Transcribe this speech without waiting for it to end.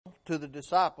to the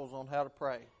disciples on how to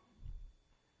pray.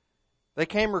 They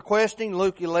came requesting,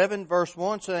 Luke 11, verse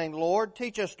 1, saying, Lord,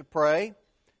 teach us to pray,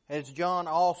 as John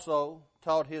also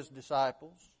taught his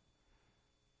disciples.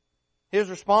 His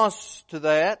response to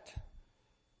that,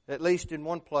 at least in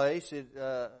one place,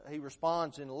 he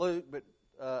responds in Luke, but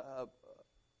a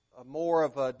more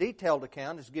of a detailed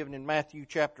account is given in Matthew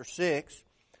chapter 6.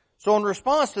 So in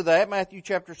response to that, Matthew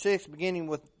chapter 6, beginning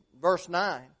with verse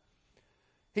 9,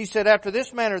 he said, After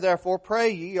this manner therefore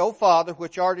pray ye, O Father,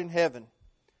 which art in heaven,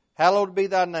 hallowed be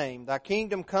thy name. Thy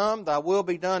kingdom come, thy will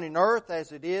be done in earth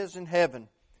as it is in heaven.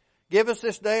 Give us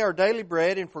this day our daily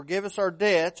bread, and forgive us our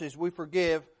debts as we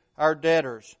forgive our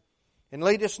debtors. And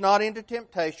lead us not into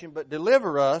temptation, but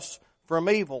deliver us from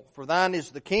evil. For thine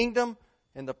is the kingdom,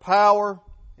 and the power,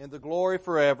 and the glory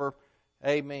forever.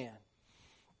 Amen.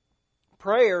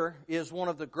 Prayer is one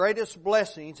of the greatest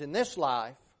blessings in this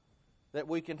life that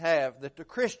we can have, that the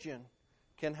Christian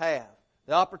can have.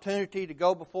 The opportunity to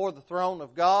go before the throne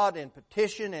of God and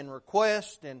petition and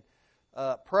request and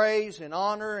praise and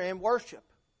honor and worship.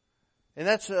 And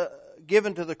that's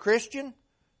given to the Christian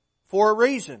for a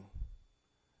reason.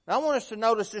 Now I want us to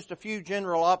notice just a few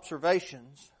general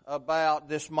observations about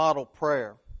this model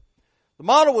prayer. The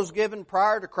model was given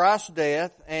prior to Christ's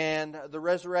death and the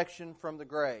resurrection from the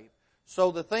grave.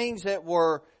 So the things that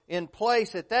were in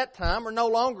place at that time are no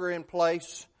longer in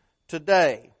place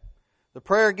today. The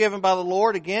prayer given by the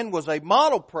Lord, again, was a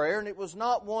model prayer, and it was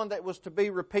not one that was to be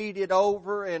repeated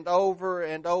over and over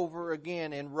and over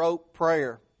again in rote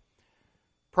prayer.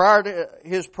 Prior to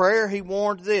His prayer, He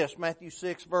warned this, Matthew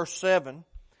 6, verse 7,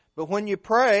 But when you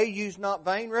pray, use not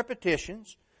vain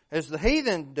repetitions, as the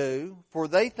heathen do, for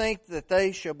they think that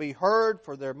they shall be heard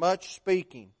for their much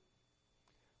speaking.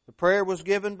 The prayer was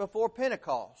given before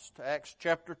Pentecost, Acts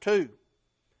chapter 2.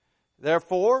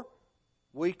 Therefore,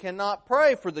 we cannot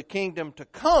pray for the kingdom to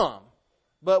come,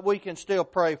 but we can still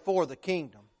pray for the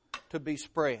kingdom to be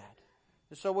spread.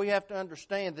 And so we have to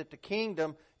understand that the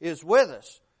kingdom is with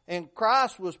us. And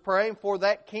Christ was praying for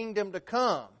that kingdom to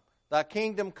come. Thy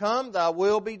kingdom come, thy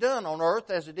will be done on earth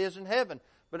as it is in heaven.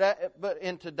 But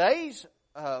in today's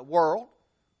world,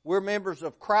 we're members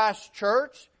of Christ's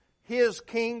church, His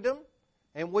kingdom,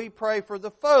 and we pray for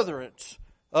the furtherance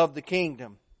of the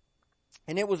kingdom.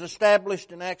 And it was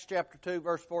established in Acts chapter 2,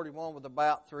 verse 41, with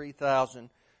about 3,000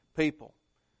 people.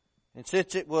 And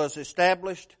since it was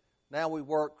established, now we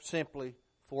work simply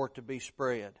for it to be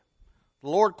spread. The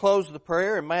Lord closed the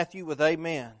prayer in Matthew with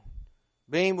Amen.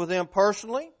 Being with them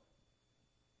personally,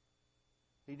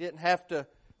 He didn't have to,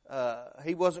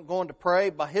 He wasn't going to pray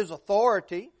by His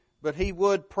authority, but He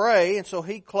would pray, and so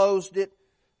He closed it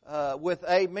with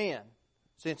Amen.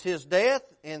 Since His death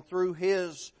and through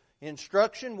His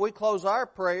instruction, we close our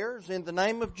prayers in the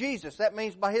name of Jesus. That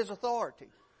means by His authority.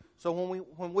 So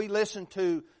when we listen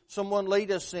to someone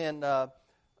lead us in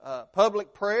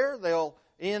public prayer, they'll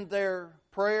end their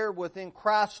prayer within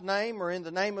Christ's name or in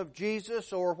the name of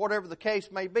Jesus or whatever the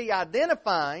case may be,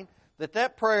 identifying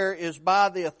that prayer is by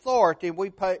the authority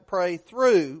we pray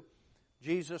through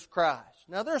Jesus Christ.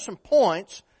 Now there are some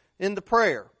points in the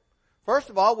prayer.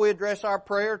 First of all, we address our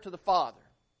prayer to the Father.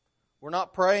 We're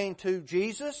not praying to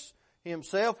Jesus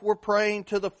Himself. We're praying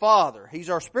to the Father.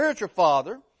 He's our spiritual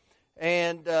Father,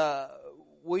 and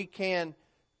we can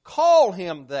call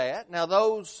Him that. Now,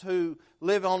 those who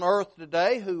live on earth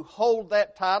today who hold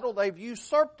that title, they've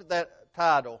usurped that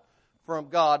title from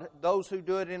God. Those who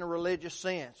do it in a religious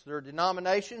sense. There are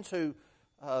denominations who,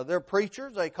 they're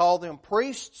preachers. They call them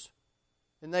priests,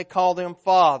 and they call them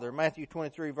Father. Matthew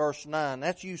 23, verse 9.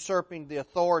 That's usurping the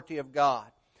authority of God.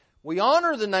 We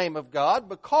honor the name of God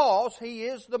because He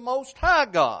is the Most High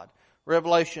God.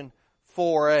 Revelation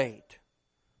 4:8.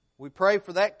 We pray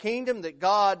for that kingdom that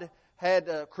God had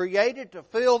created to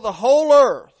fill the whole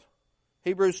earth.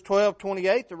 Hebrews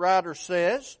 12:28, the writer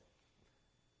says,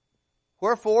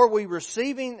 Wherefore we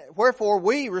receiving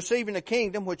a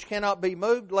kingdom which cannot be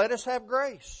moved, let us have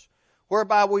grace,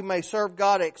 whereby we may serve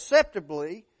God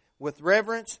acceptably with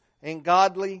reverence and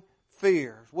godly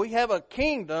fears. We have a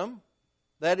kingdom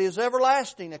that is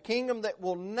everlasting, a kingdom that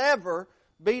will never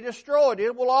be destroyed.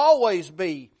 It will always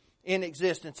be in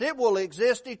existence. It will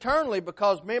exist eternally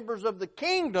because members of the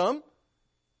kingdom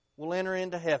will enter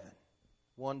into heaven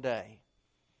one day.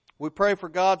 We pray for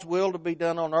God's will to be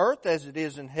done on earth as it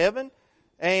is in heaven.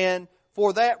 And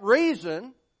for that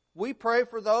reason, we pray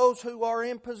for those who are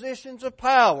in positions of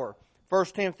power. 1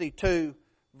 Timothy 2,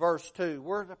 verse 2.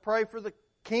 We're to pray for the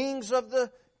kings of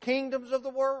the kingdoms of the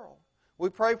world. We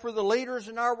pray for the leaders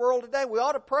in our world today. We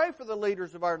ought to pray for the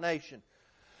leaders of our nation.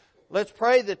 Let's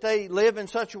pray that they live in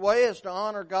such a way as to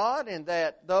honor God, and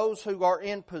that those who are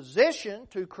in position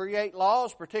to create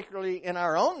laws, particularly in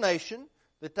our own nation,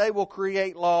 that they will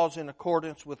create laws in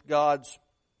accordance with God's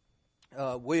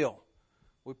will.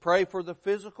 We pray for the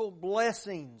physical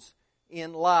blessings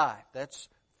in life. That's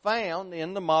found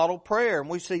in the model prayer. And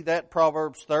we see that in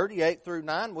Proverbs 38 through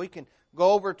 9. We can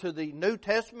go over to the New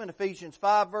Testament, Ephesians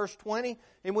 5 verse 20,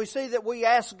 and we see that we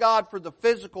ask God for the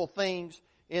physical things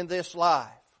in this life.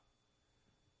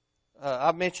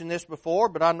 I've mentioned this before,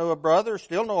 but I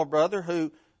still know a brother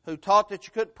who taught that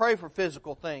you couldn't pray for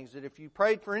physical things. That if you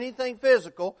prayed for anything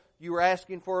physical, you were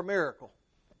asking for a miracle.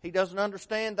 He doesn't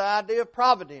understand the idea of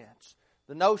providence.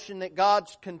 The notion that God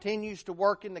continues to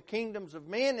work in the kingdoms of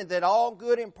men, and that all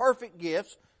good and perfect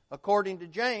gifts, according to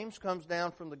James, comes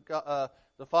down from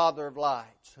the Father of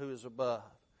lights, who is above.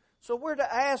 So we're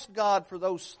to ask God for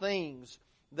those things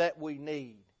that we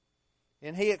need.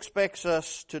 And He expects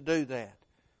us to do that.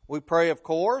 We pray, of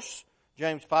course,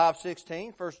 James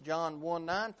 5:16, 1 John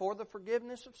 1:9, for the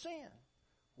forgiveness of sin.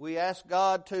 We ask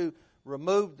God to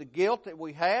remove the guilt that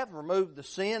we have, remove the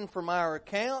sin from our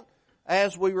account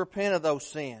as we repent of those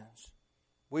sins.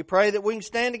 We pray that we can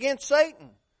stand against Satan,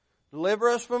 deliver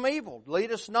us from evil,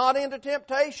 lead us not into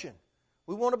temptation.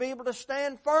 We want to be able to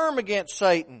stand firm against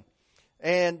Satan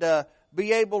and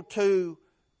be able to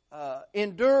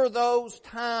endure those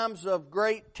times of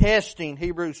great testing,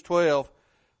 Hebrews 12,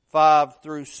 5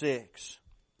 through 6.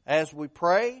 As we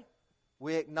pray,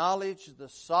 we acknowledge the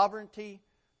sovereignty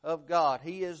of God.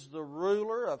 He is the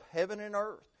ruler of heaven and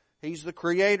earth. He's the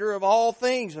creator of all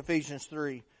things, Ephesians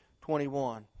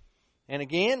 3:21. And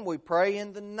again, we pray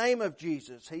in the name of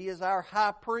Jesus. He is our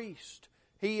high priest.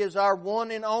 He is our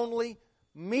one and only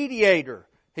mediator,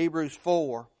 Hebrews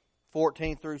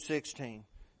 4:14 through 16.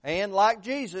 And like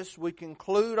Jesus, we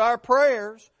conclude our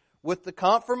prayers with the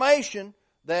confirmation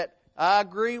that I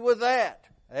agree with that.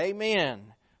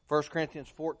 Amen. 1 Corinthians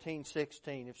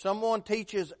 14:16. If someone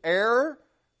teaches error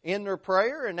in their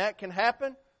prayer, and that can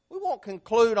happen, we won't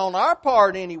conclude on our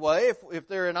part anyway, if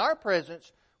they're in our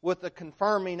presence, with a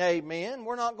confirming amen.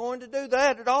 We're not going to do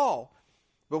that at all.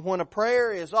 But when a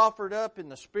prayer is offered up in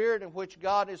the spirit in which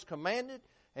God has commanded,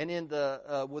 and in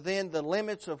within the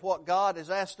limits of what God has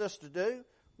asked us to do,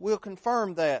 we'll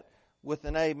confirm that with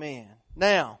an amen.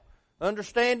 Now,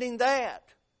 understanding that,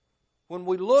 when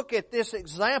we look at this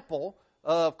example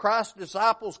of Christ's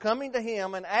disciples coming to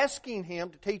Him and asking Him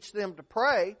to teach them to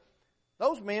pray,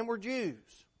 those men were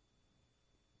Jews.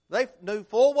 They knew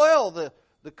full well the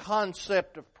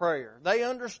concept of prayer. They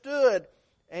understood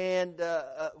and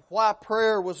why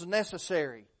prayer was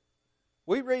necessary.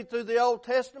 We read through the Old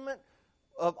Testament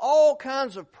of all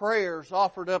kinds of prayers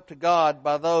offered up to God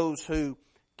by those who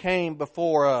came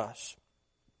before us.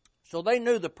 So they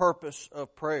knew the purpose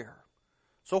of prayer.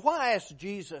 So why ask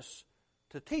Jesus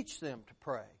to teach them to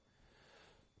pray?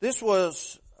 This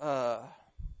was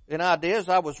an idea as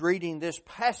I was reading this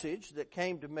passage that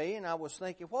came to me, and I was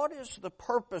thinking, what is the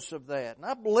purpose of that? And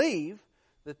I believe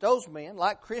that those men,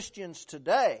 like Christians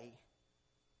today,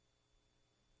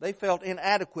 they felt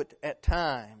inadequate at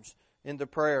times in their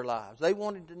prayer lives. They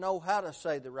wanted to know how to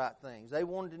say the right things. They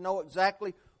wanted to know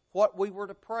exactly what we were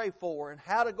to pray for and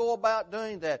how to go about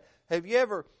doing that. Have you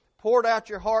ever poured out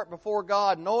your heart before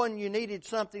God knowing you needed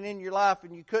something in your life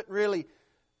and you couldn't really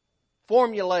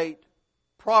formulate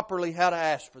properly how to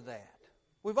ask for that?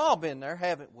 We've all been there,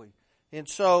 haven't we? And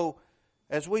so,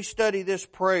 as we study this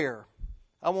prayer,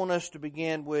 I want us to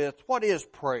begin with, what is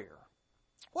prayer?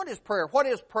 What is prayer? What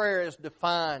is prayer as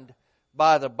defined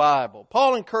by the Bible?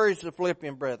 Paul encouraged the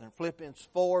Philippian brethren, Philippians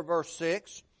 4 verse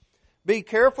 6, be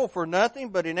careful for nothing,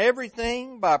 but in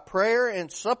everything by prayer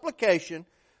and supplication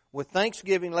with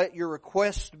thanksgiving let your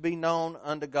requests be known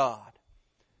unto God.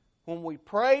 When we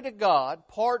pray to God,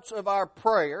 parts of our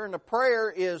prayer, and the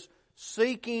prayer is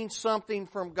seeking something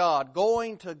from God,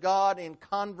 going to God in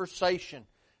conversation,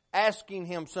 asking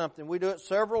Him something. We do it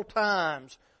several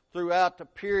times throughout the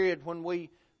period when we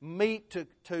meet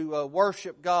to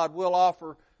worship God. We'll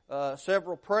offer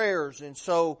several prayers, and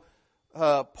so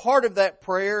part of that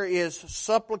prayer is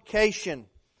supplication.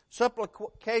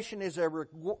 Supplication is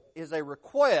a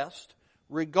request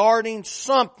regarding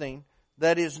something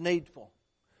that is needful.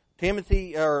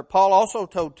 Paul also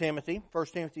told Timothy, 1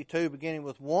 Timothy 2, beginning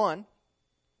with 1,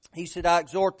 he said, I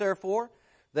exhort therefore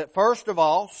that first of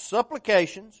all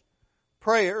supplications,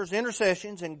 prayers,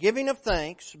 intercessions, and giving of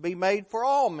thanks be made for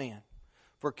all men,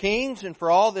 for kings and for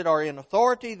all that are in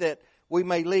authority, that we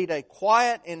may lead a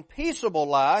quiet and peaceable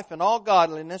life in all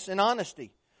godliness and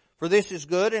honesty. For this is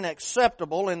good and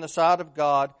acceptable in the sight of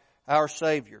God our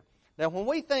Savior. Now when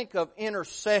we think of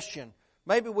intercession,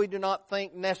 maybe we do not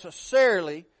think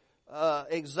necessarily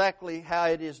exactly how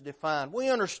it is defined. We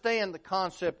understand the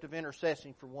concept of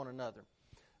intercessing for one another,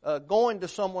 going to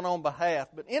someone on behalf.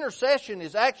 But intercession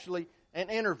is actually an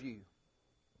interview.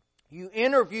 You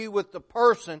interview with the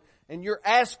person and you're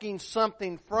asking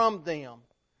something from them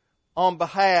on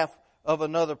behalf of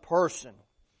another person.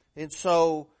 And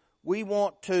so we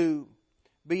want to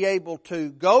be able to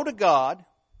go to God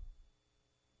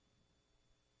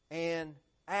and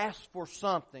ask for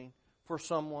something for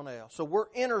someone else. So we're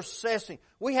intercessing.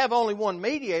 We have only one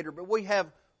mediator, but we have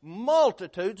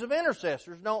multitudes of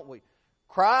intercessors, don't we?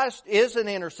 Christ is an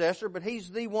intercessor, but He's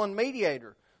the one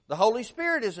mediator. The Holy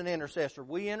Spirit is an intercessor.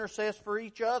 We intercess for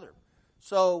each other.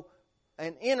 So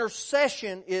an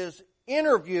intercession is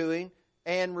interviewing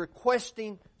and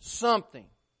requesting something.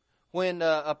 When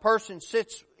a person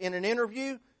sits in an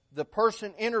interview, the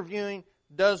person interviewing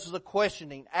does the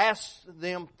questioning, asks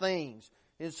them things.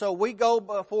 And so we go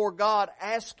before God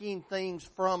asking things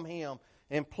from Him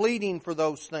and pleading for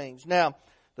those things. Now,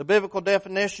 the biblical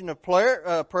definition of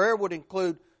prayer would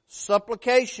include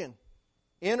supplication,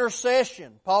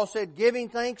 intercession. Paul said giving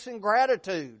thanks and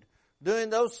gratitude, doing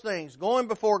those things, going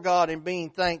before God and being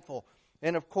thankful.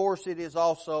 And of course it is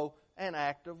also an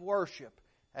act of worship.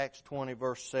 Acts 20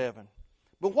 verse 7.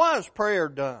 But why is prayer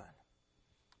done?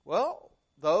 Well,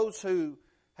 those who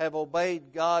have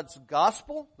obeyed God's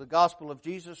gospel, the gospel of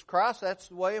Jesus Christ, that's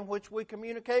the way in which we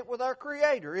communicate with our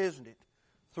Creator, isn't it?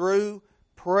 Through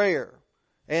prayer.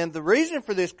 And the reason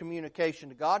for this communication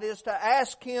to God is to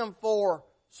ask Him for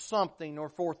something or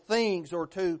for things, or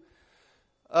to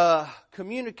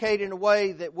communicate in a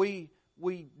way that we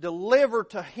deliver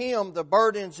to Him the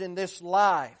burdens in this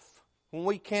life. When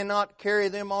we cannot carry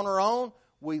them on our own,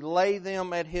 we lay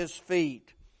them at His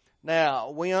feet. Now,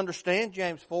 we understand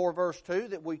James 4 verse 2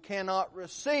 that we cannot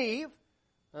receive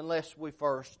unless we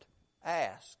first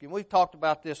ask. And we've talked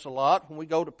about this a lot. When we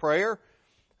go to prayer,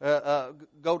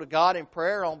 go to God in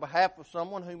prayer on behalf of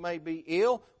someone who may be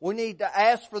ill, we need to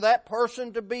ask for that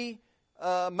person to be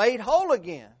made whole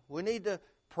again. We need to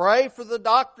pray for the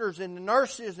doctors and the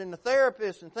nurses and the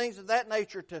therapists and things of that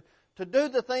nature to do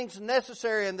the things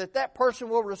necessary, and that person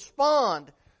will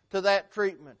respond to that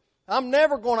treatment. I'm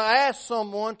never going to ask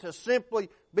someone to simply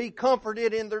be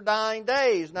comforted in their dying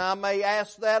days. Now, I may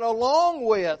ask that along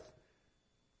with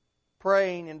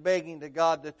praying and begging to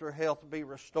God that their health be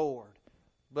restored.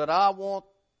 But I want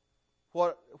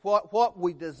what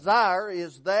we desire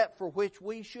is that for which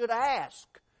we should ask.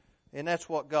 And that's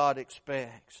what God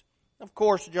expects. Of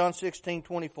course, John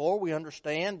 16:24, we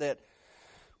understand that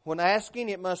when asking,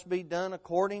 it must be done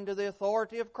according to the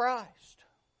authority of Christ.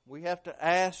 We have to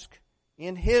ask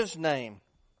in His name.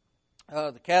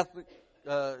 The Catholic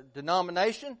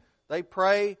denomination, they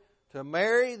pray to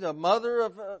Mary, the mother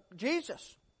of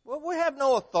Jesus. Well, we have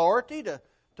no authority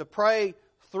to pray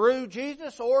through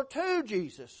Jesus or to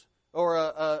Jesus,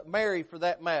 or Mary for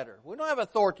that matter. We don't have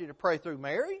authority to pray through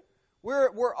Mary.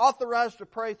 We're authorized to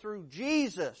pray through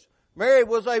Jesus. Mary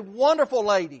was a wonderful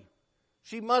lady.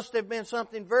 She must have been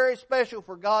something very special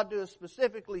for God to have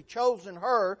specifically chosen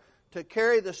her to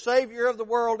carry the Savior of the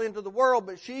world into the world,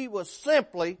 but she was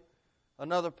simply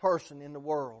another person in the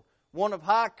world. One of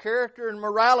high character and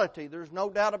morality, there's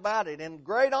no doubt about it, and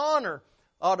great honor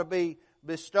ought to be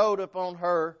bestowed upon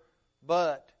her,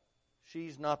 but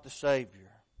she's not the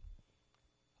Savior.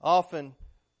 Often,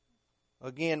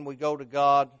 again, we go to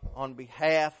God on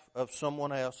behalf of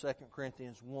someone else, 2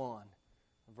 Corinthians 1.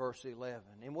 Verse 11.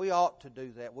 And we ought to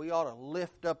do that. We ought to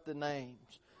lift up the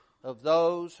names of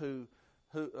those who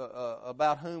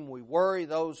about whom we worry,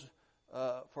 those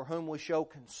for whom we show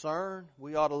concern.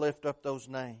 We ought to lift up those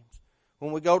names.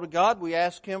 When we go to God, we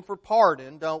ask Him for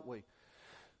pardon, don't we?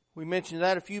 We mentioned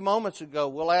that a few moments ago.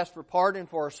 We'll ask for pardon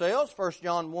for ourselves, 1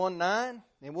 John 1:9,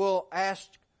 and we'll ask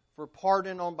for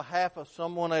pardon on behalf of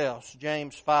someone else,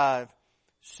 James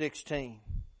 5:16.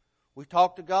 We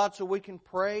talk to God so we can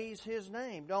praise His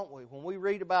name, don't we? When we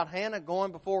read about Hannah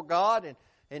going before God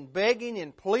and begging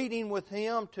and pleading with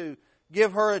Him to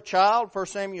give her a child, 1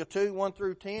 Samuel 2, 1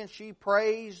 through 10, she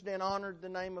praised and honored the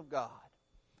name of God.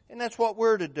 And that's what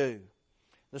we're to do.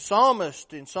 The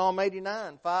psalmist in Psalm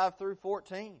 89, 5 through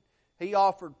 14, he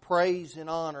offered praise and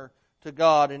honor to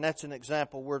God, and that's an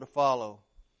example we're to follow.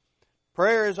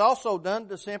 Prayer is also done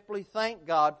to simply thank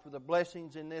God for the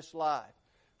blessings in this life.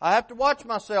 I have to watch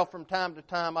myself from time to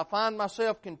time. I find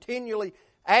myself continually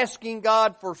asking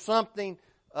God for something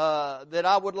that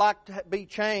I would like to be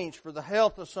changed, for the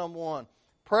health of someone,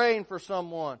 praying for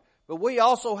someone. But we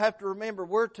also have to remember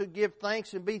we're to give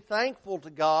thanks and be thankful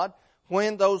to God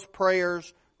when those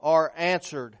prayers are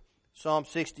answered. Psalm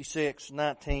 66,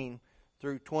 19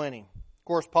 through 20. Of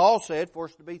course, Paul said for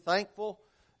us to be thankful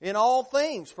in all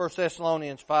things, 1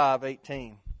 Thessalonians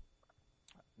 5:18.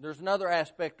 There's another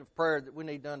aspect of prayer that we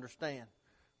need to understand.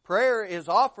 Prayer is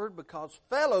offered because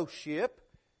fellowship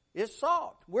is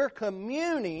sought. We're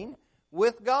communing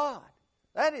with God.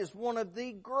 That is one of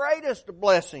the greatest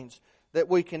blessings that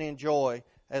we can enjoy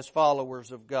as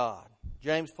followers of God.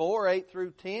 James 4:8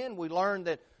 through 10, we learn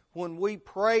that when we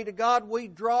pray to God, we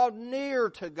draw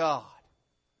near to God.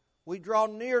 We draw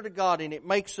near to God, and it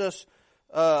makes us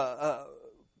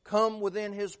come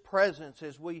within His presence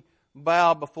as we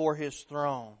bow before His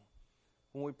throne.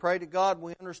 When we pray to God,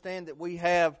 we understand that we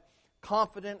have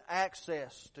confident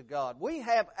access to God. We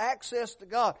have access to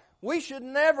God. We should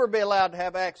never be allowed to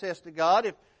have access to God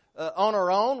if on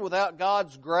our own without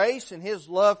God's grace and His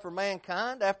love for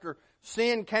mankind. After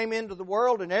sin came into the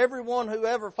world, and everyone who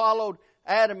ever followed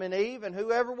Adam and Eve and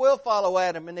whoever will follow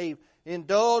Adam and Eve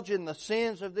indulge in the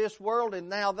sins of this world, and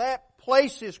now that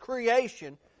places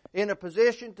creation in a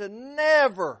position to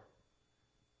never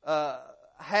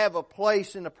have a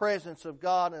place in the presence of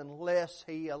God unless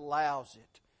He allows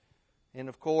it. And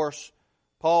of course,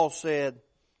 Paul said,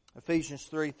 Ephesians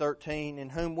 3:13, in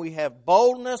whom we have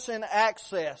boldness and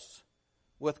access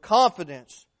with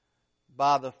confidence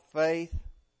by the faith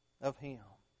of Him.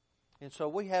 And so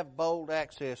we have bold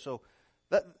access. So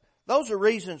those are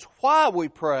reasons why we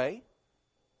pray,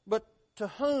 but to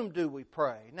whom do we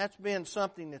pray? And that's been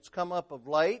something that's come up of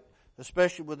late,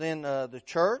 especially within the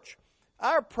church.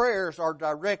 Our prayers are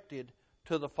directed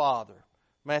to the Father.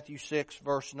 Matthew 6,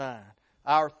 verse 9.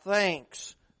 Our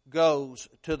thanks goes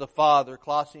to the Father.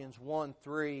 Colossians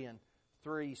 1:3 and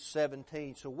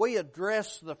 3:17. So we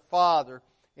address the Father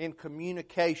in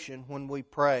communication when we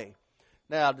pray.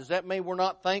 Now, does that mean we're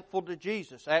not thankful to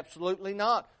Jesus? Absolutely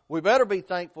not. We better be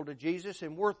thankful to Jesus,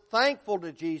 and we're thankful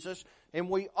to Jesus, and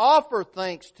we offer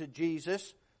thanks to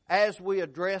Jesus as we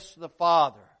address the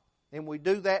Father. And we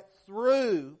do that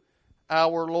through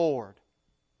our Lord.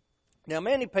 Now,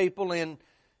 many people in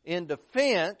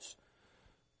defense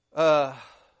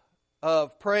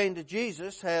of praying to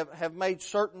Jesus have made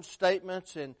certain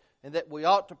statements and that we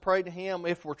ought to pray to Him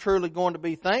if we're truly going to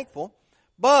be thankful.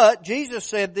 But Jesus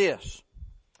said this,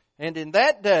 and in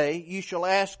that day you shall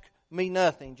ask me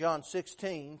nothing. John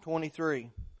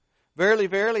 16:23. Verily,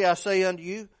 verily, I say unto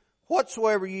you,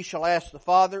 whatsoever you shall ask the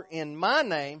Father in my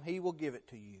name, He will give it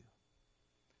to you.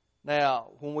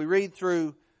 Now, when we read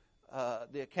through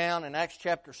the account in Acts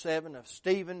chapter 7 of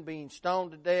Stephen being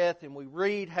stoned to death, and we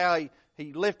read how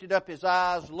he lifted up his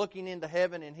eyes looking into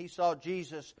heaven and he saw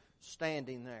Jesus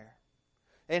standing there.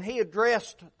 And he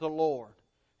addressed the Lord.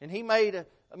 And he made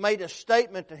a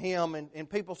statement to Him, and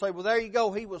people say, well, there you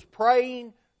go, he was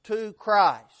praying to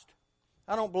Christ.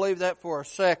 I don't believe that for a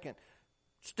second.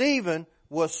 Stephen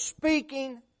was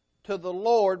speaking to the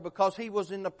Lord because he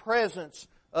was in the presence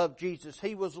of Jesus.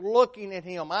 He was looking at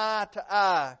Him eye to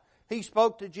eye. He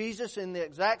spoke to Jesus in the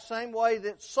exact same way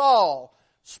that Saul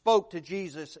spoke to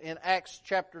Jesus in Acts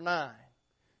chapter 9.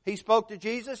 He spoke to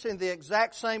Jesus in the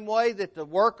exact same way that the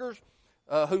workers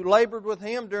who labored with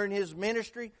Him during His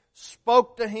ministry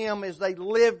spoke to Him as they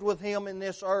lived with Him in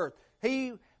this earth.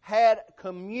 He had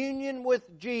communion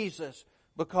with Jesus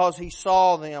because he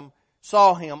saw Him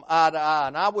eye to eye.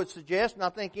 And I would suggest, and I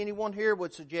think anyone here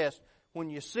would suggest, when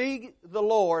you see the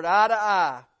Lord eye to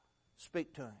eye,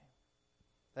 speak to Him.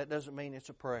 That doesn't mean it's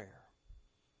a prayer.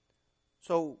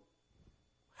 So,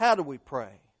 how do we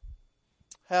pray?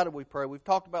 How do we pray? We've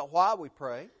talked about why we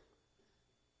pray.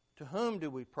 To whom do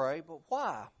we pray? But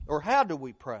why? Or how do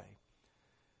we pray?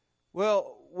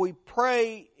 Well, we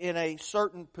pray in a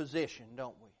certain position,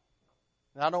 don't we?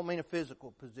 And I don't mean a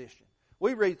physical position.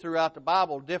 We read throughout the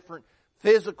Bible different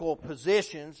physical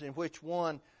positions in which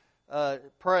one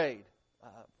prayed.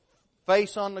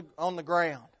 Face on the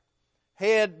ground.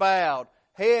 Head bowed.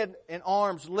 Head and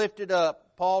arms lifted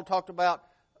up. Paul talked about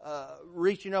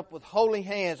reaching up with holy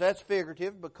hands. That's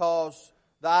figurative because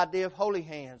the idea of holy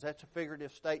hands, that's a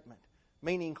figurative statement.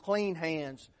 Meaning clean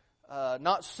hands,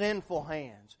 not sinful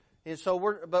hands. And so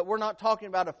we're not talking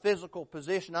about a physical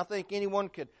position. I think anyone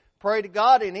could pray to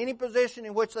God in any position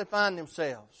in which they find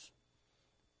themselves.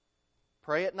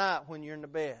 Pray at night when you're in the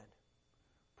bed.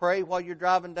 Pray while you're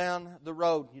driving down the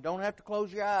road. You don't have to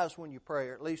close your eyes when you pray,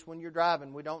 or at least when you're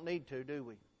driving. We don't need to, do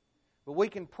we? But we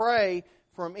can pray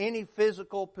from any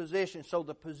physical position. So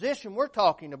the position we're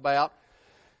talking about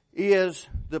is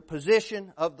the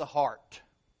position of the heart.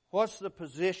 What's the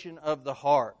position of the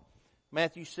heart?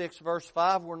 Matthew 6, verse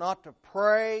 5, we're not to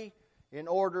pray in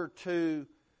order to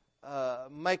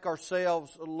make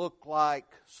ourselves look like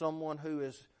someone who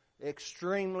is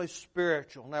extremely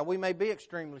spiritual. Now, we may be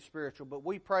extremely spiritual, but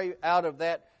we pray out of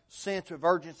that sense of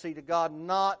urgency to God,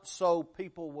 not so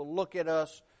people will look at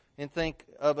us and think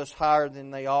of us higher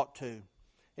than they ought to.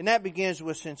 And that begins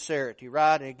with sincerity,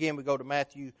 right? And again, we go to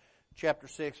Matthew chapter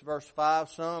 6, verse 5.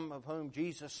 Some of whom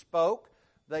Jesus spoke,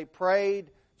 they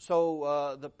prayed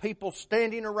so the people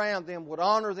standing around them would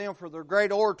honor them for their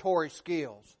great oratory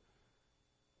skills.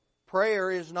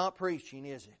 Prayer is not preaching,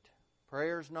 is it?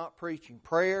 Prayer is not preaching.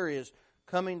 Prayer is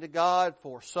coming to God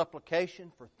for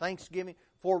supplication, for thanksgiving,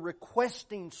 for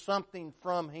requesting something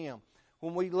from Him.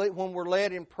 When we're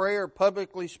led in prayer,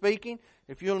 publicly speaking,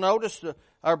 if you'll notice,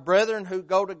 our brethren who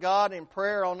go to God in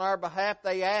prayer on our behalf,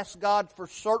 they ask God for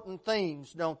certain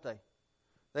things, don't they?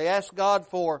 They ask God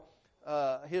for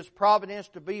His providence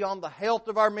to be on the health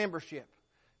of our membership.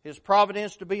 His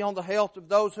providence to be on the health of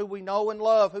those who we know and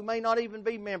love, who may not even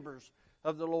be members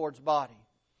of the Lord's body.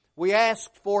 We ask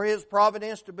for His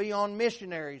providence to be on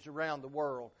missionaries around the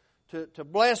world, to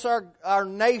bless our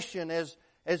nation as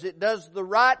it does the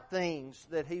right things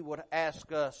that He would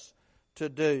ask us to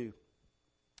do.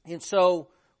 And so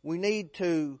we need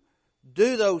to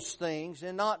do those things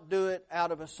and not do it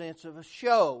out of a sense of a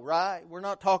show, right? We're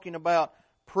not talking about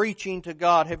preaching to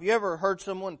God. Have you ever heard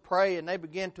someone pray and they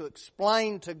begin to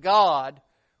explain to God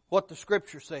what the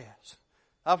Scripture says?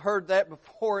 I've heard that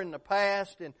before in the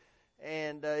past,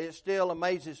 and it still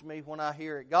amazes me when I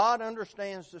hear it. God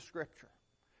understands the Scripture.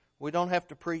 We don't have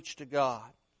to preach to God.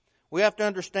 We have to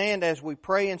understand as we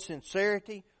pray in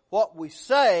sincerity, what we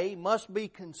say must be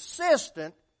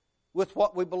consistent with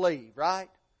what we believe, right?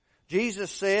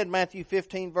 Jesus said, Matthew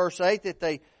 15 verse 8, that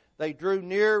they drew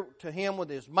near to Him with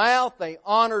His mouth, they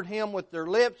honored Him with their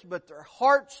lips, but their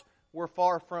hearts were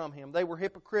far from Him. They were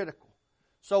hypocritical.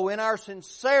 So in our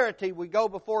sincerity, we go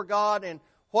before God, and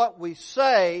what we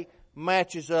say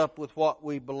matches up with what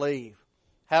we believe.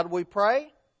 How do we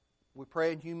pray? We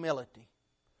pray in humility.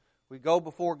 We go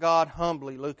before God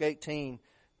humbly, Luke 18,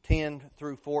 10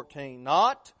 through 14.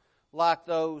 Not like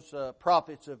those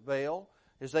prophets of Baal,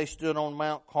 as they stood on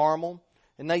Mount Carmel,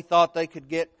 and they thought they could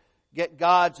get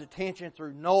God's attention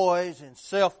through noise and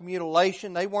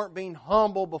self-mutilation. They weren't being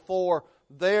humble before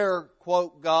their,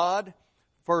 quote, God.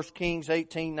 1 Kings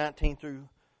 18, 19 through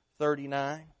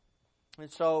 39.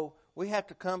 And so we have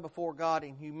to come before God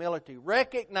in humility,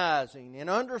 recognizing and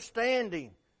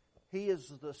understanding He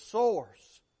is the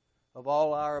source of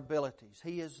all our abilities.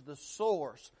 He is the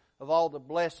source of all the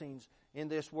blessings in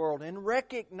this world, and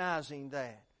recognizing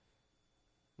that.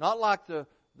 Not like the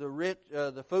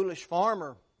foolish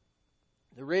farmer,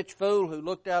 the rich fool who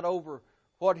looked out over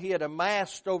what he had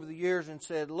amassed over the years and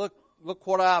said, look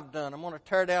what I've done. I'm going to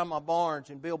tear down my barns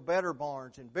and build better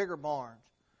barns and bigger barns.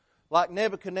 Like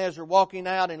Nebuchadnezzar walking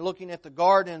out and looking at the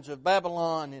gardens of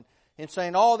Babylon and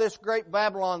saying, all this great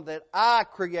Babylon that I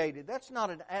created. That's not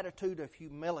an attitude of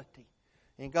humility.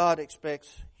 And God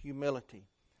expects humility.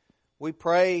 We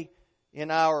pray in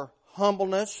our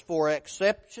humbleness for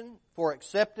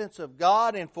acceptance of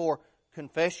God and for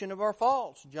confession of our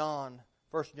faults.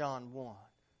 1 John 1.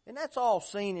 And that's all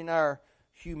seen in our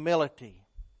humility.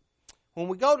 When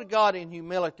we go to God in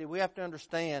humility, we have to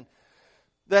understand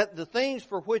that the things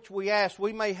for which we ask,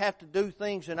 we may have to do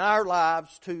things in our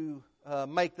lives to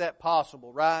make that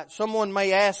possible, right? Someone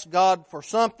may ask God for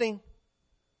something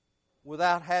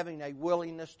without having a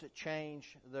willingness to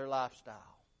change their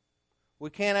lifestyle. We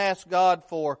can't ask God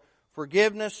for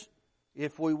forgiveness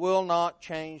if we will not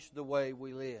change the way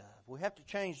we live. We have to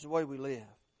change the way we live.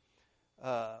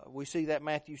 We see that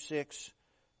Matthew 6,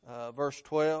 verse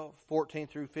 12, 14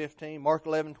 through 15, Mark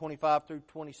 11, 25 through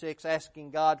 26,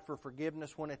 asking God for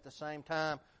forgiveness when at the same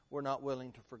time we're not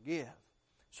willing to forgive.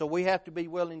 So we have to be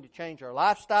willing to change our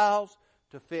lifestyles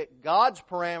to fit God's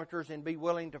parameters and be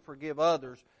willing to forgive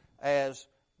others as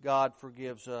God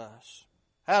forgives us.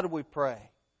 How do we pray?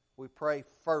 We pray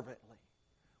fervently.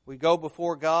 We go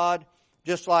before God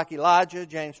just like Elijah,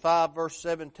 James 5 verse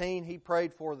 17. He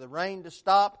prayed for the rain to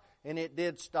stop, and it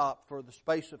did stop for the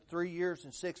space of 3 years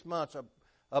and 6 months.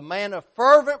 A man of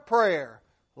fervent prayer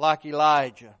like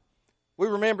Elijah. We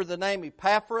remember the name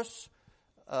Epaphras.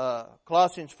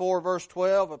 Colossians 4 verse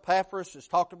 12. Epaphras is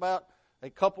talked about a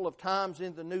couple of times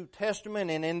in the New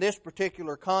Testament, and in this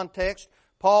particular context,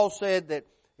 Paul said that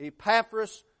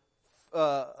Epaphras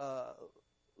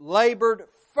labored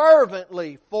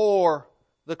fervently for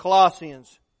the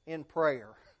Colossians in prayer.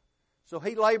 So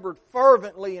he labored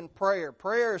fervently in prayer.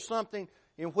 Prayer is something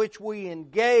in which we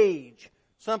engage,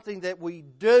 something that we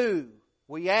do.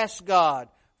 We ask God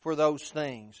for those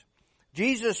things.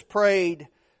 Jesus prayed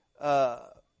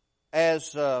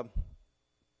as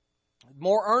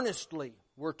more earnestly,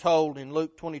 we're told in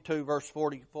Luke 22 verse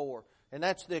 44. And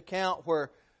that's the account where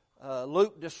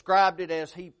Luke described it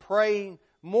as he praying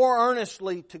more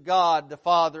earnestly to God the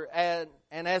Father, and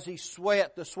as he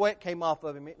sweat, the sweat came off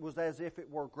of him. It was as if it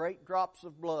were great drops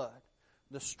of blood.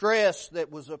 The stress that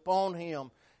was upon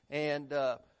him, and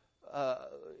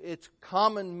it's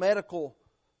common medical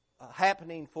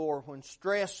happening for when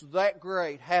stress that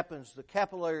great happens. The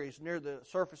capillaries near the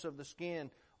surface of the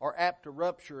skin are apt to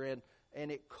rupture,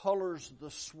 and it colors the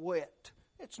sweat.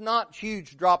 It's not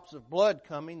huge drops of blood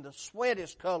coming. The sweat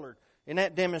is colored. And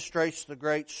that demonstrates the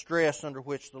great stress under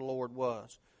which the Lord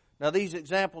was. Now these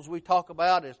examples we talk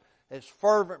about as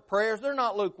fervent prayers, they're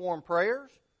not lukewarm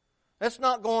prayers. That's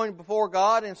not going before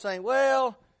God and saying,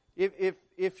 well,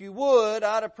 if you would,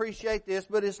 I'd appreciate this,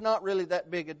 but it's not really that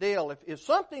big a deal. If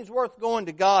something's worth going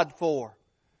to God for,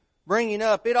 bringing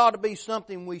up, it ought to be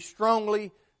something we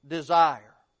strongly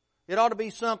desire. It ought to be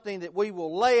something that we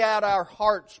will lay out our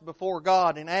hearts before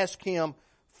God and ask Him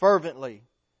fervently.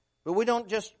 But we don't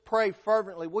just pray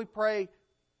fervently. We pray,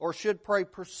 or should pray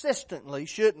persistently,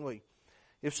 shouldn't we?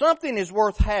 If something is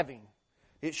worth having,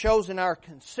 it shows in our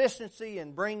consistency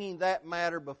in bringing that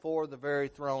matter before the very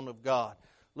throne of God.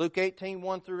 Luke 18,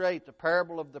 1 through 8, the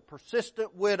parable of the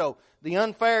persistent widow, the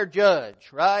unfair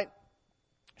judge, right?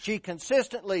 She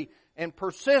consistently and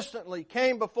persistently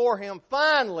came before him,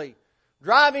 finally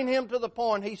driving him to the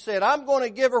point. He said, I'm going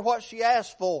to give her what she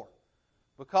asked for,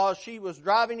 because she was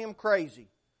driving him crazy.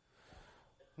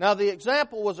 Now the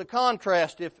example was a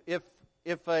contrast.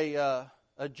 If a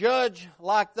judge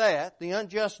like that, the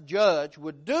unjust judge,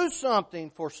 would do something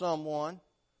for someone,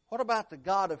 what about the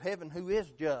God of heaven who is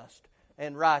just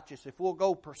and righteous? If we'll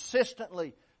go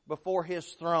persistently before His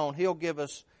throne, He'll give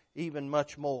us even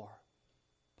much more.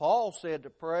 Paul said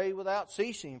to pray without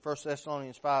ceasing, 1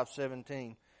 Thessalonians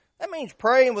 5:17. That means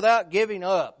praying without giving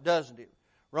up, doesn't it?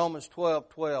 Romans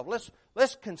 12:12.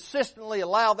 Let's consistently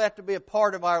allow that to be a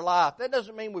part of our life. That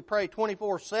doesn't mean we pray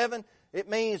 24/7. It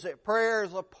means that prayer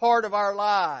is a part of our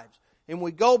lives, and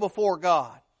we go before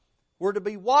God. We're to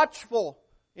be watchful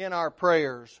in our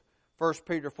prayers, 1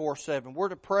 Peter 4:7. We're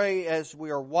to pray as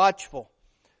we are watchful,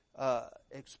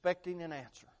 expecting an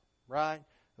answer, right?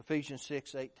 Ephesians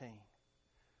 6:18.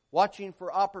 Watching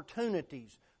for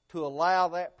opportunities to allow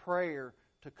that prayer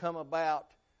to come about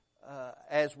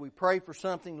as we pray for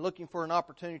something, looking for an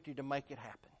opportunity to make it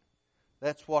happen.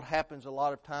 That's what happens a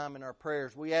lot of time in our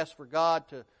prayers. We ask for God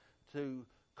to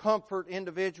comfort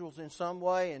individuals in some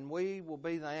way, and we will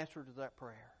be the answer to that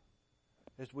prayer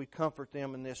as we comfort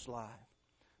them in this life.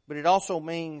 But it also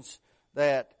means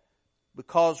that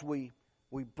because we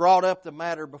brought up the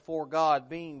matter before God,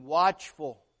 being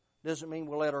watchful doesn't mean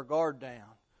we'll let our guard down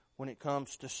when it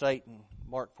comes to Satan.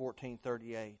 Mark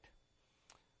 14:38.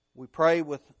 We pray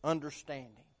with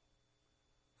understanding.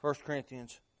 1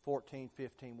 Corinthians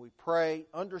 14:15. We pray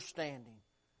understanding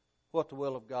what the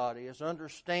will of God is.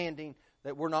 Understanding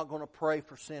that we're not going to pray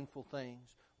for sinful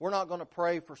things. We're not going to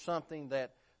pray for something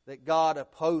that God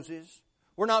opposes.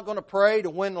 We're not going to pray to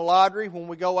win the lottery when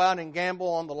we go out and gamble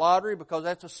on the lottery, because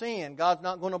that's a sin. God's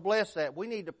not going to bless that. We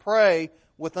need to pray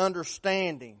with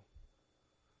understanding.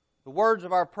 The words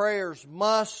of our prayers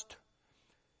must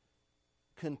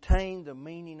contain the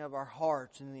meaning of our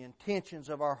hearts and the intentions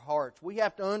of our hearts. We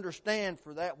have to understand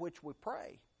for that which we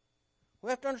pray. We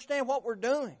have to understand what we're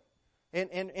doing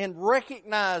and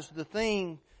recognize the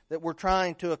thing that we're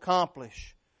trying to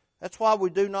accomplish. That's why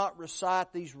we do not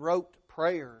recite these rote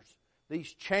prayers,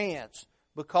 these chants,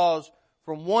 because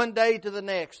from one day to the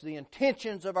next, the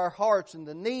intentions of our hearts and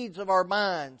the needs of our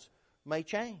minds may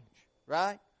change,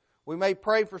 right? We may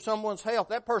pray for someone's health.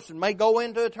 That person may go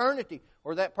into eternity,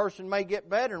 or that person may get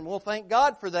better, and we'll thank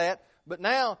God for that. But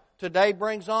now, today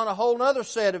brings on a whole other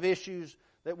set of issues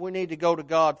that we need to go to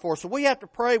God for. So we have to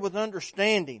pray with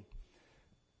understanding.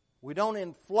 We don't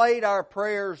inflate our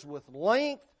prayers with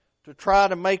length to try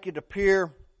to make it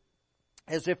appear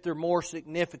as if they're more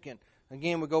significant.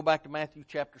 Again, we go back to Matthew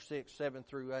chapter 6, 7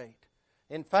 through 8.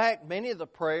 In fact, many of the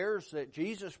prayers that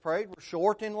Jesus prayed were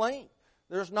short in length.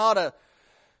 There's not a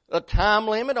time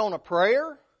limit on a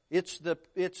prayer. It's the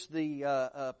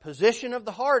position of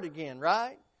the heart again,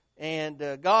 right?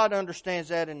 And God understands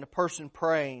that, and the person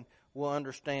praying will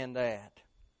understand that.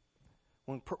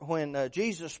 When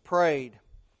Jesus prayed,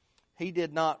 He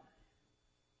did not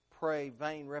pray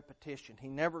vain repetition. He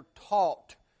never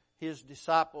taught His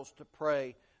disciples to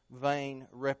pray vain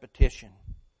repetition.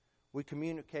 We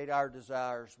communicate our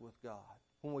desires with God.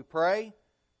 When we pray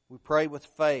with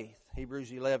faith.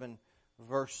 Hebrews 11,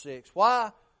 verse 6.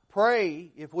 Why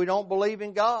pray if we don't believe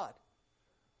in God?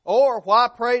 Or why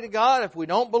pray to God if we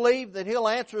don't believe that He'll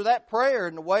answer that prayer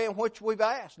in the way in which we've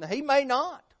asked? Now, He may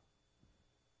not.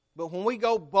 But when we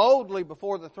go boldly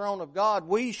before the throne of God,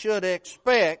 we should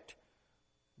expect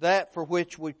that for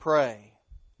which we pray.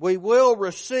 We will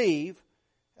receive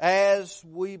as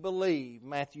we believe.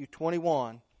 Matthew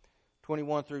 21,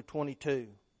 21 through 22.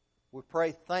 We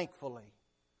pray thankfully,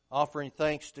 offering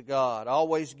thanks to God,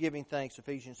 always giving thanks,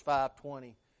 Ephesians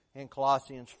 5:20 and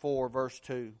Colossians 4, verse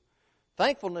 2.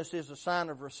 Thankfulness is a sign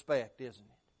of respect, isn't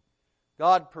it?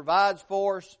 God provides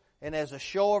for us, and as a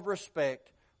show of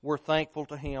respect, we're thankful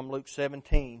to Him. Luke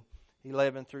 17,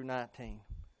 11 through 19.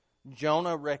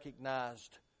 Jonah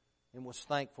recognized and was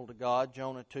thankful to God.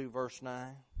 Jonah 2, verse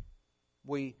 9.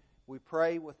 We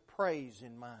pray with praise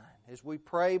in mind. As we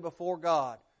pray before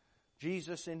God,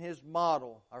 Jesus in His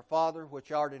model, Our Father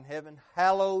which art in heaven,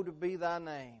 hallowed be Thy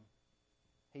name.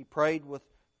 He prayed with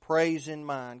praise in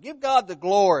mind. Give God the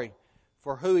glory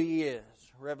for who He is.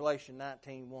 Revelation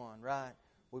 19:1, right?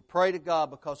 We pray to God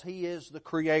because He is the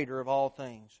Creator of all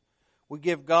things. We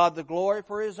give God the glory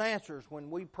for His answers.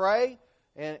 When we pray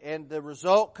and the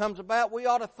result comes about, we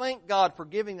ought to thank God for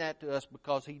giving that to us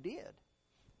because He did.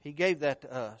 He gave that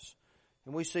to us.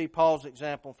 And we see Paul's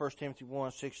example in 1 Timothy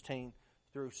 1:16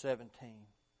 through 17.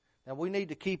 Now we need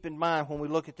to keep in mind when we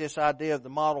look at this idea of the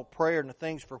model prayer and the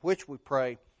things for which we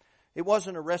pray, it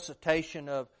wasn't a recitation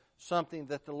of something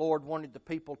that the Lord wanted the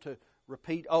people to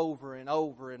repeat over and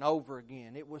over and over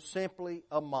again. It was simply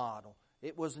a model.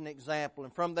 It was an example.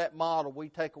 And from that model, we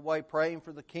take away praying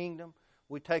for the kingdom.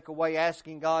 We take away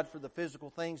asking God for the physical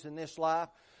things in this life.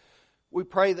 We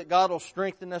pray that God will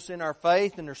strengthen us in our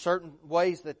faith, and there's certain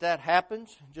ways that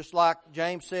happens. Just like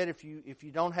James said, if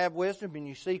you don't have wisdom and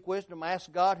you seek wisdom, ask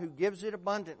God who gives it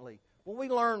abundantly. Well, we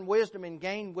learn wisdom and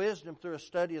gain wisdom through a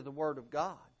study of the Word of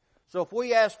God. So if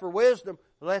we ask for wisdom,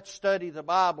 let's study the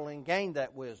Bible and gain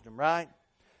that wisdom, right?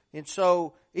 And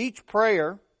so each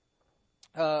prayer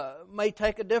may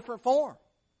take a different form.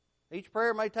 Each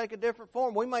prayer may take a different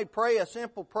form. We may pray a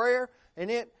simple prayer, and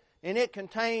it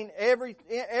contain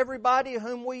everybody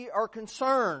whom we are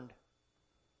concerned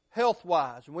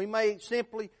health-wise. And we may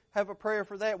simply have a prayer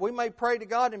for that. We may pray to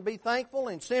God and be thankful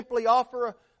and simply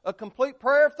offer a complete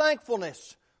prayer of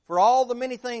thankfulness for all the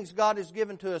many things God has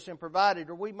given to us and provided.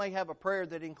 Or we may have a prayer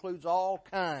that includes all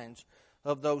kinds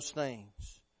of those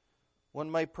things.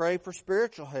 One may pray for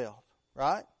spiritual health,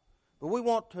 right? But we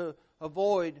want to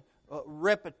avoid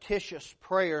repetitious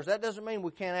prayers. That doesn't mean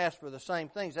we can't ask for the same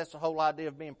things. That's the whole idea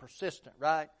of being persistent,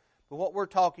 right? But what we're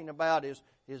talking about is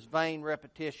vain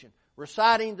repetition.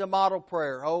 Reciting the model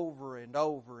prayer over and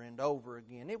over and over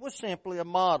again. It was simply a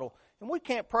model. And we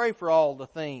can't pray for all the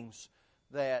things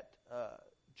that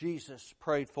Jesus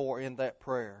prayed for in that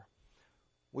prayer.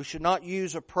 We should not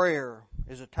use a prayer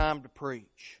as a time to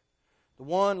preach. The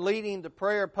one leading the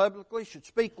prayer publicly should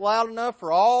speak loud enough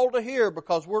for all to hear,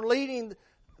 because we're leading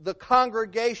the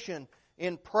congregation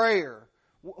in prayer.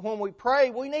 When we pray,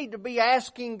 we need to be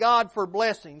asking God for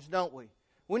blessings, don't we?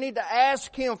 We need to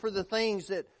ask Him for the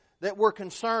things that we're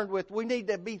concerned with. We need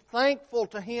to be thankful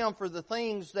to Him for the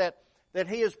things that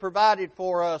He has provided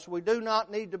for us. We do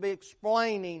not need to be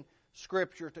explaining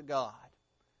Scripture to God.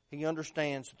 He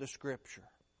understands the Scripture.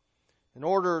 In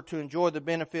order to enjoy the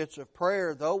benefits of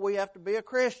prayer, though, we have to be a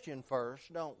Christian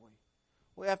first, don't we?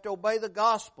 We have to obey the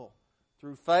gospel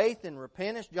through faith and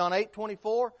repentance. John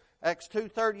 8:24, Acts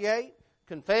 2:38,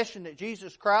 confession that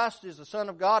Jesus Christ is the Son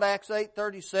of God, Acts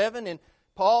 8:37, and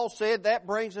Paul said that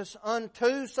brings us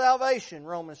unto salvation,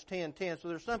 Romans 10:10. So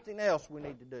there's something else we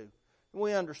need to do. And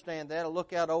we understand that. I'll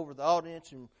look out over the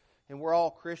audience, and we're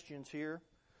all Christians here.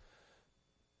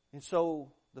 And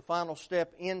so the final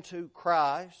step into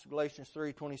Christ, Galatians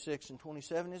 3:26 and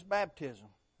 27, is baptism.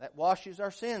 That washes our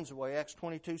sins away. Acts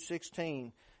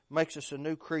 22:16 makes us a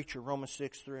new creature, Romans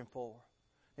 6:3 and 4.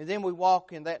 And then we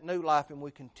walk in that new life, and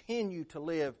we continue to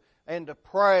live and to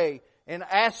pray and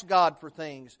ask God for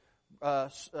things.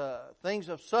 Things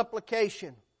of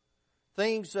supplication,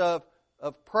 things of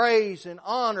praise and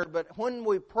honor. But when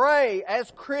we pray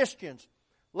as Christians,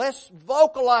 let's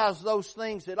vocalize those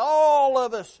things that all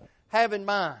of us have in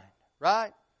mind,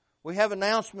 right? We have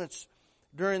announcements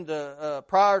during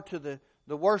prior to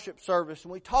the worship service,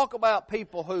 and we talk about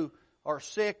people who are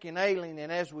sick and ailing.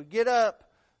 And as we get up,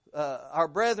 our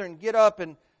brethren get up,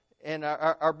 and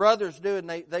our brothers do, and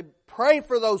they pray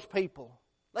for those people.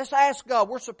 Let's ask God.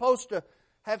 We're supposed to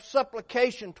have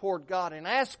supplication toward God and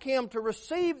ask Him to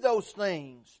receive those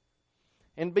things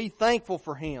and be thankful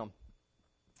for Him.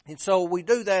 And so we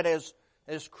do that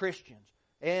as Christians.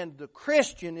 And the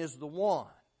Christian is the one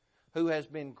who has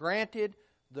been granted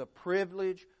the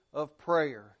privilege of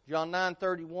prayer. John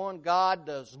 9:31, God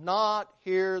does not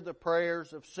hear the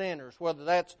prayers of sinners, whether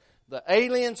that's the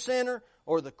alien sinner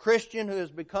or the Christian who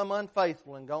has become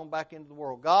unfaithful and gone back into the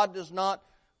world. God does not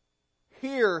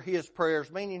hear his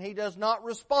prayers, meaning he does not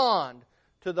respond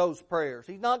to those prayers.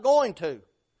 He's not going to.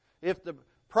 If the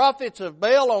prophets of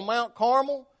Baal on Mount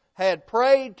Carmel had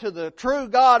prayed to the true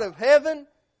God of heaven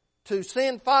to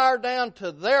send fire down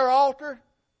to their altar,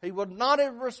 he would not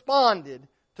have responded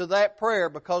to that prayer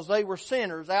because they were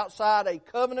sinners outside a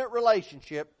covenant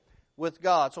relationship with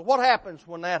God. So what happens,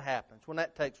 when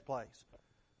that takes place?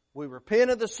 We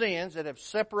repent of the sins that have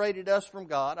separated us from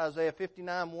God, Isaiah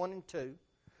 59, 1 and 2.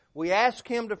 We ask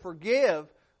Him to forgive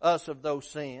us of those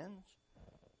sins,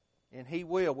 and He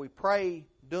will. We pray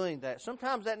doing that.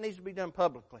 Sometimes that needs to be done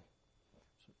publicly.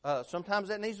 Sometimes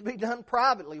that needs to be done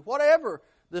privately. Whatever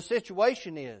the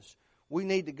situation is, we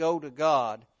need to go to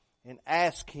God and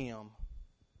ask Him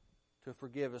to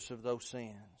forgive us of those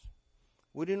sins.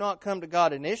 We do not come to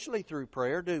God initially through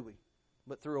prayer, do we?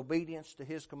 But through obedience to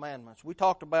His commandments. We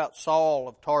talked about Saul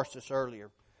of Tarsus earlier.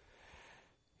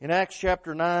 In Acts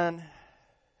chapter 9,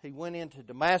 he went into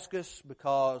Damascus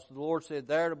because the Lord said,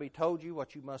 there to be told you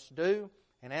what you must do.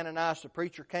 And Ananias the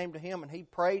preacher came to him and he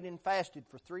prayed and fasted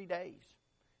for 3 days.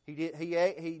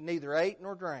 He neither ate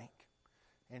nor drank.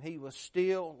 And he was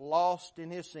still lost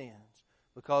in his sins.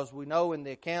 Because we know in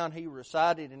the account he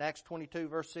recited in Acts 22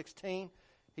 verse 16,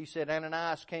 he said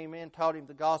Ananias came in, taught him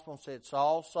the gospel and said,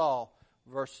 Saul, Saul,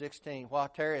 verse 16, why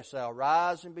tarriest thou?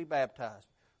 Rise and be baptized,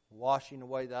 washing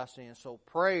away thy sins. So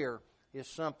prayer is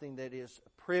something that is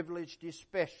privileged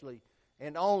especially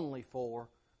and only for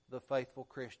the faithful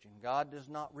Christian. God does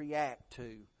not react to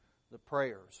the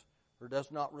prayers or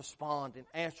does not respond and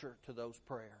answer to those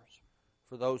prayers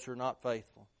for those who are not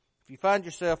faithful. If you find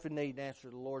yourself in need, answer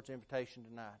the Lord's invitation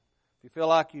tonight. If you feel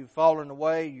like you've fallen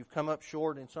away, you've come up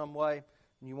short in some way,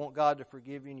 and you want God to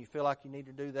forgive you, and you feel like you need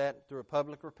to do that through a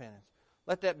public repentance,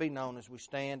 let that be known as we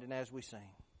stand and as we sing.